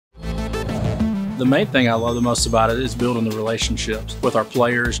The main thing I love the most about it is building the relationships with our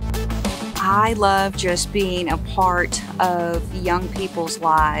players. I love just being a part of young people's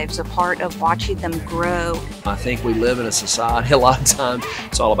lives, a part of watching them grow. I think we live in a society, a lot of times,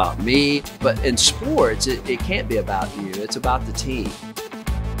 it's all about me. But in sports, it can't be about you. It's about the team.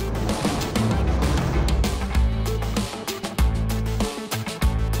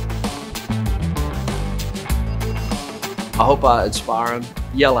 I hope I inspire them.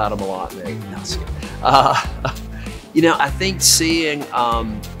 Yell at them a lot, maybe. No, just kidding. You know, I think seeing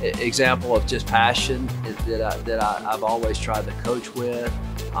example of just passion that I've always tried to coach with,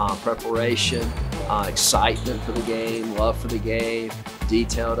 preparation, excitement for the game, love for the game,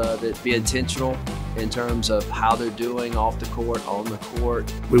 detailed of it, be intentional in terms of how they're doing off the court, on the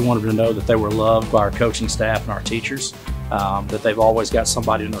court. We wanted to know that they were loved by our coaching staff and our teachers, that they've always got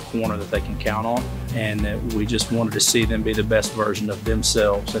somebody in their corner that they can count on, and that we just wanted to see them be the best version of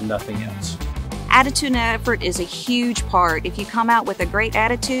themselves and nothing else. Attitude and effort is a huge part. If you come out with a great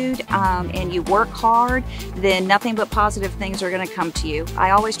attitude and you work hard, then nothing but positive things are going to come to you. I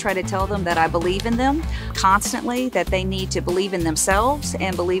always try to tell them that I believe in them constantly, that they need to believe in themselves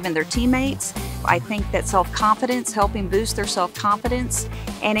and believe in their teammates. I think that self-confidence, helping boost their self-confidence,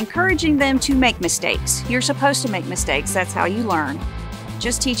 and encouraging them to make mistakes. You're supposed to make mistakes. That's how you learn.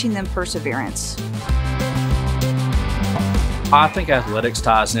 Just teaching them perseverance. I think athletics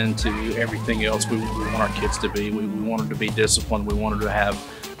ties into everything else we want our kids to be. We want them to be disciplined. We want them to have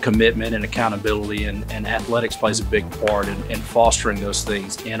commitment and accountability, and athletics plays a big part in fostering those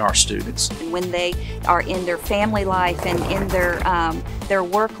things in our students. When they are in their family life and in their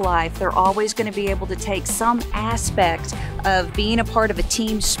work life, they're always going to be able to take some aspect of being a part of a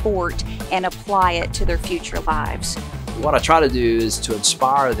team sport and apply it to their future lives. What I try to do is to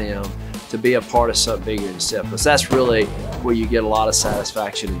inspire them to be a part of something bigger than yourself, because that's really where you get a lot of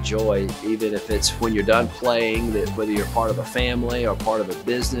satisfaction and joy, even if it's when you're done playing, that whether you're part of a family or part of a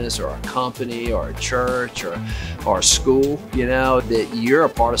business or a company or a church or a school, you know, that you're a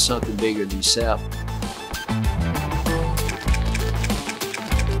part of something bigger than yourself.